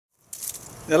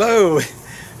Hello,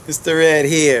 Mr. Red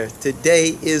here.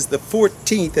 Today is the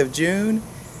 14th of June,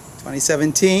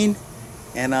 2017,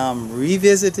 and I'm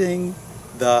revisiting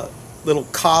the little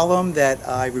column that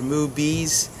I removed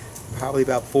bees probably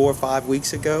about 4 or 5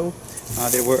 weeks ago.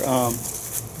 There were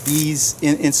bees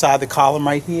inside the column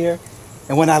right here,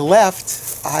 and when I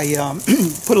left, I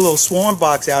put a little swarm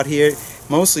box out here,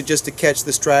 mostly just to catch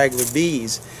the straggler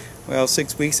bees. Well,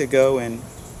 6 weeks ago, and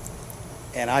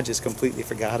I just completely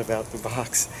forgot about the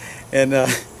box. And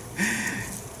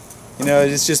you know,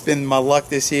 it's just been my luck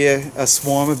this year. A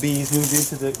swarm of bees moved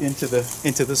into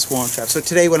the swarm trap. So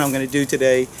today, what I'm going to do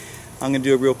today, I'm going to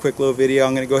do a real quick little video.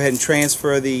 I'm going to go ahead and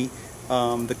transfer the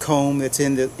comb that's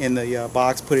in the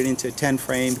box, put it into a 10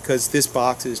 frame because this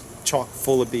box is chock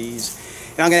full of bees.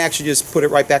 And I'm going to actually just put it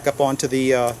right back up onto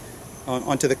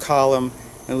the column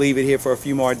and leave it here for a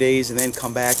few more days, and then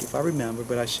come back if I remember,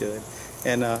 but I should.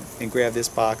 And grab this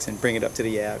box and bring it up to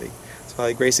the Abbey. So by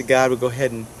the grace of God, we'll go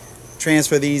ahead and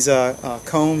transfer these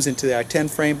combs into our 10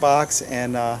 frame box,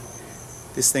 and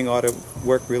this thing ought to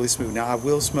work really smooth. Now I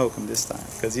will smoke them this time,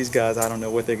 because these guys, I don't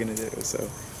know what they're going to do. So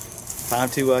time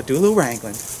to do a little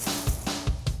wrangling.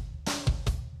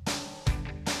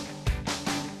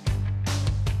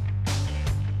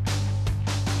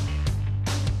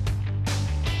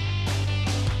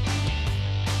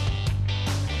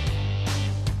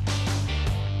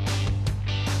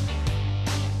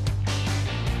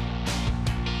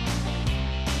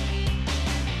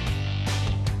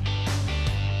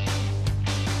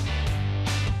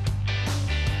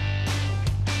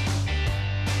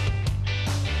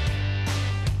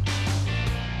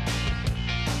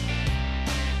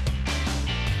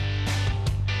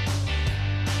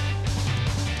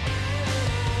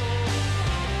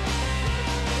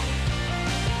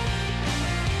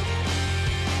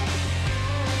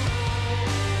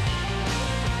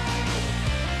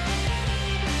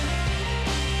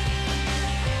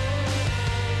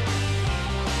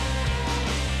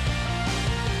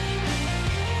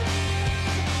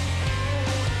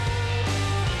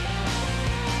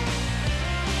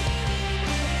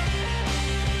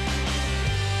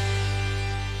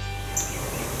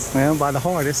 Well, by the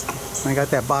hardest, I got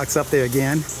that box up there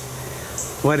again.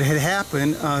 What had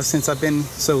happened, since I've been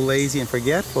so lazy and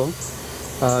forgetful,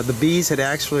 the bees had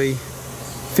actually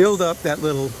filled up that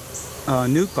little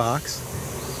nuke box,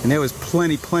 and there was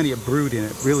plenty of brood in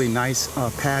it. Really nice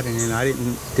pattern, and I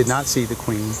did not see the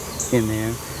queen in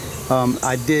there.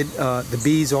 The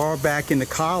bees are back in the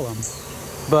column,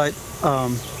 but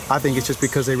I think it's just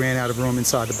because they ran out of room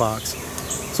inside the box.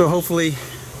 So hopefully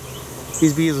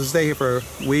these bees will stay here for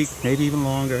a week, maybe even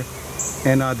longer,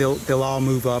 and they'll all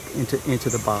move up into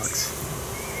the box.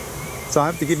 So I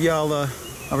have to give y'all a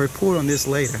report on this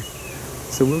later.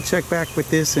 So we'll check back with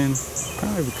this in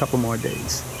probably a couple more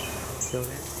days. So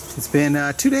it's been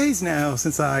 2 days now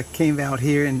since I came out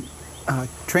here and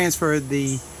transferred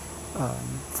the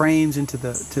frames into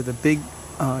the big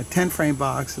 10 frame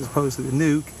box as opposed to the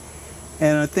nuke,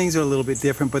 and things are a little bit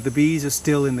different, but the bees are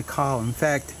still in the column. In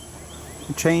fact,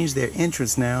 changed their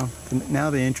entrance now. Now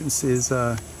the entrance is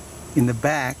in the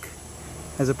back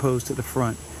as opposed to the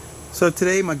front. So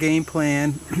today my game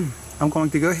plan, I'm going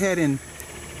to go ahead and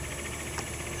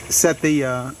set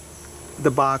the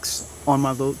box on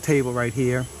my little table right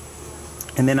here,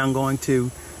 and then I'm going to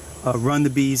run the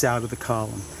bees out of the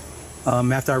column.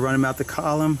 After I run them out the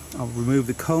column, I'll remove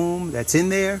the comb that's in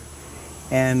there,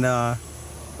 and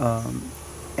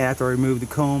after I remove the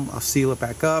comb, I'll seal it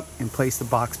back up and place the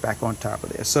box back on top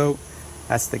of there. So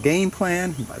that's the game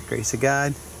plan. By the grace of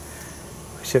God,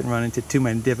 I shouldn't run into too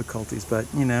many difficulties, but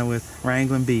you know, with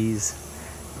wrangling bees,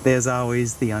 there's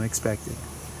always the unexpected.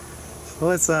 So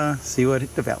let's see what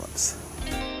it develops.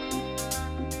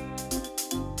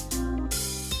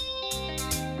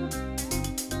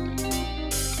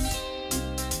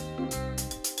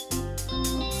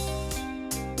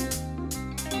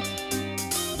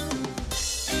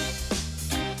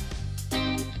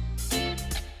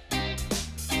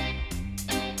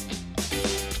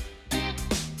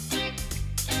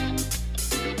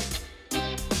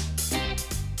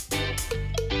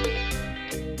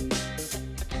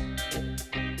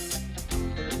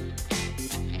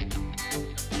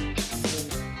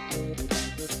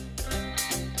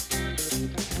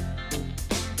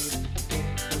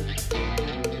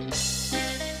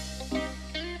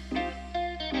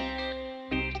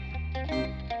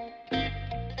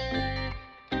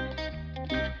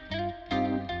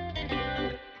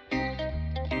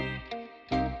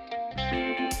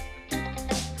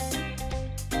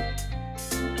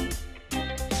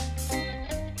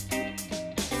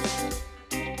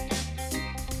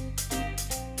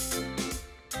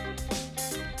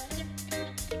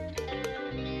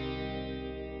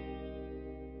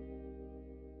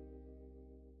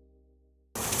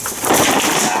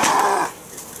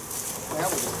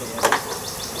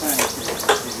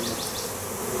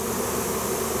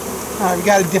 We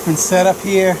got a different setup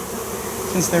here.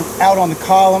 Since they're out on the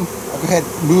column, I'll go ahead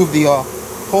and move the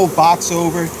whole box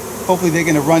over. Hopefully they're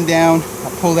going to run down.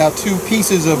 I pulled out 2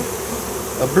 pieces of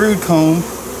a brood comb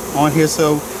on here,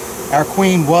 so our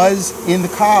queen was in the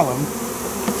column.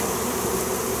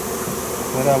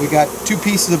 But we got 2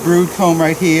 pieces of brood comb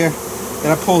right here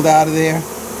that I pulled out of there.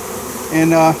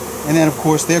 And then of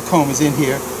course their comb is in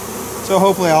here. So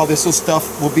hopefully all this little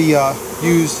stuff will be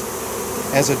used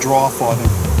as a draw for them.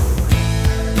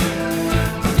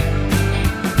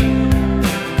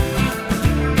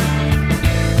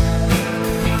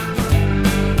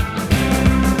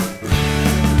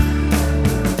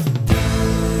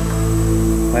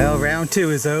 Well, round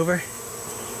 2 is over.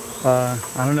 I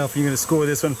don't know if you're going to score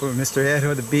this one for Mr. Ed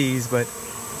or the bees, but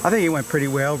I think it went pretty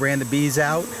well. Ran the bees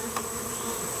out,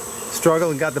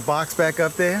 struggled and got the box back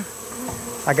up there.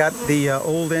 I got the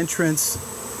old entrance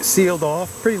sealed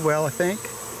off pretty well, I think.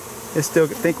 They still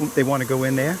think they want to go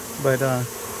in there, but I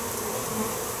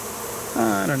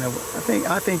don't know.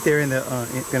 I think they're in the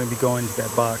going to be going to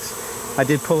that box. I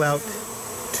did pull out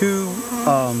 2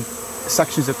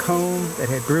 sections of comb that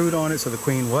had brood on it, so the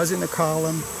queen was in the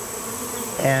column,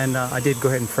 and I did go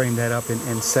ahead and frame that up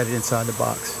and set it inside the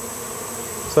box.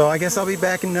 So I guess I'll be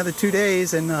back in another 2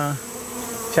 days and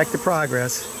check the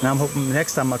progress. And I'm hoping the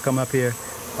next time I come up here,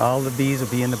 all the bees will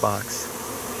be in the box.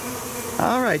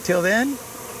 All right, till then,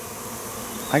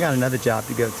 I got another job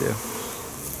to go to.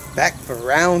 Back for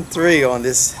round 3 on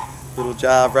this little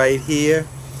job right here.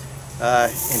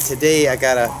 And today I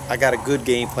got a good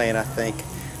game plan, I think.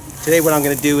 Today what I'm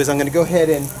going to do is I'm going to go ahead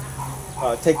and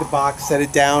take the box, set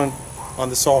it down on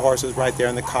the sawhorses right there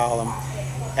in the column,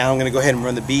 and I'm going to go ahead and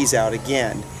run the bees out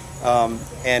again.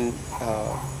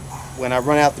 When I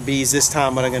run out the bees this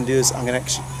time, what I'm going to do is I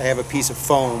have a piece of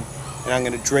foam, and I'm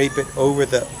going to drape it over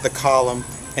the column,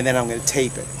 and then I'm going to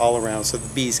tape it all around so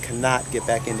the bees cannot get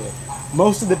back in there.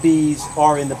 Most of the bees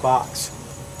are in the box,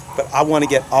 but I want to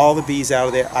get all the bees out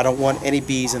of there. I don't want any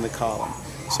bees in the column.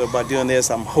 So by doing this,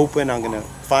 I'm hoping I'm going to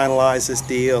finalize this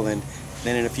deal, and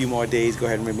then in a few more days go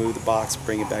ahead and remove the box,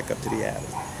 bring it back up to the attic.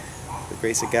 With the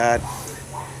grace of God,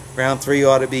 round 3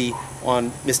 ought to be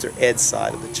on Mr. Ed's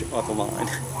side of the line.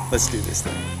 Let's do this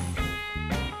thing.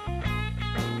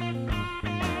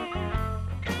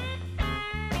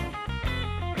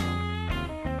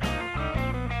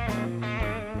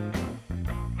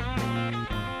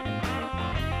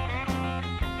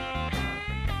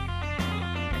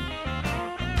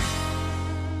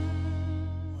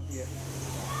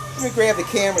 Let me grab the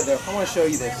camera though. I want to show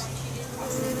you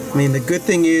this. I mean, the good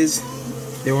thing is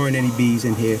there weren't any bees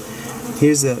in here.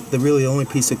 Here's the really only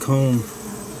piece of comb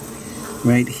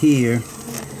right here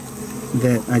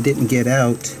that I didn't get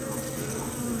out,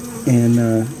 and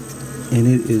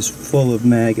it is full of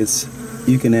maggots.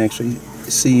 You can actually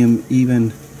see them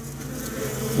even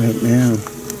right now.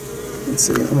 Let's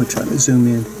see. I'm gonna try to zoom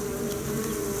in.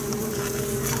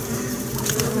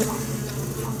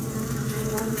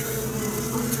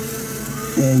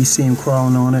 Yeah, you see them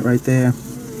crawling on it right there.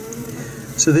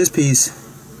 So this piece,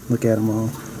 look at them all.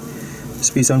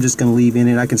 This piece I'm just going to leave in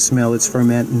it. I can smell it's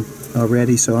fermenting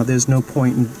already, so there's no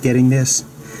point in getting this.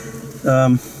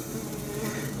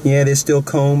 Yeah, there's still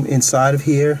comb inside of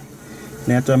here.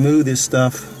 And after I move this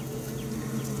stuff,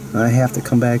 I have to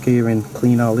come back here and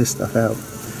clean all this stuff out.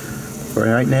 For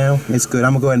right now, it's good.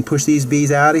 I'm going to go ahead and push these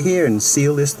bees out of here and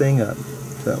seal this thing up.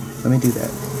 So, let me do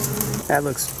that. That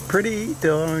looks pretty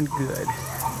darn good.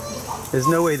 There's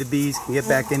no way the bees can get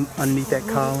back in underneath that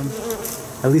column.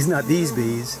 At least not these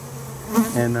bees.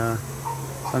 And so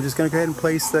I'm just going to go ahead and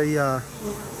place the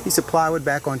piece of plywood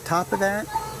back on top of that,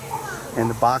 and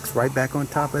the box right back on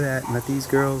top of that, and let these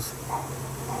girls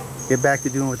get back to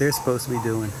doing what they're supposed to be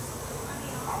doing,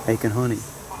 making honey.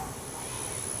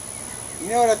 You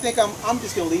know what, I think I'm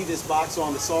just going to leave this box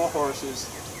on the sawhorses,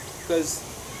 because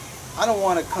I don't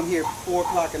want to come here at 4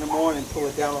 o'clock in the morning and pull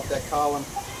it down off that column.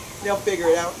 They'll figure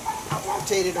it out,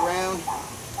 rotate it around.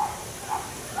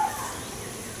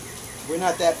 We're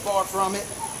not that far from it.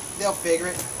 They'll figure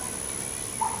it.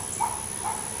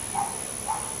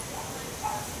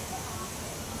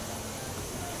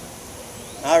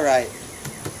 All right,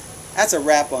 that's a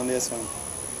wrap on this one.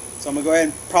 So I'm gonna go ahead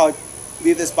and probably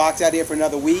leave this box out here for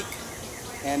another week,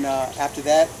 and after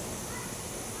that,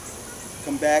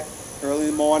 come back early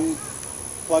in the morning,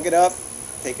 plug it up,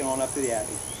 take it on up to the attic.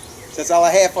 So that's all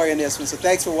I have for you in this one. So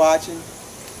thanks for watching.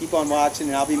 Keep on watching,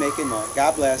 and I'll be making more.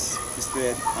 God bless. Mr.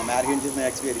 Ed. I'm out here until the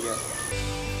next video.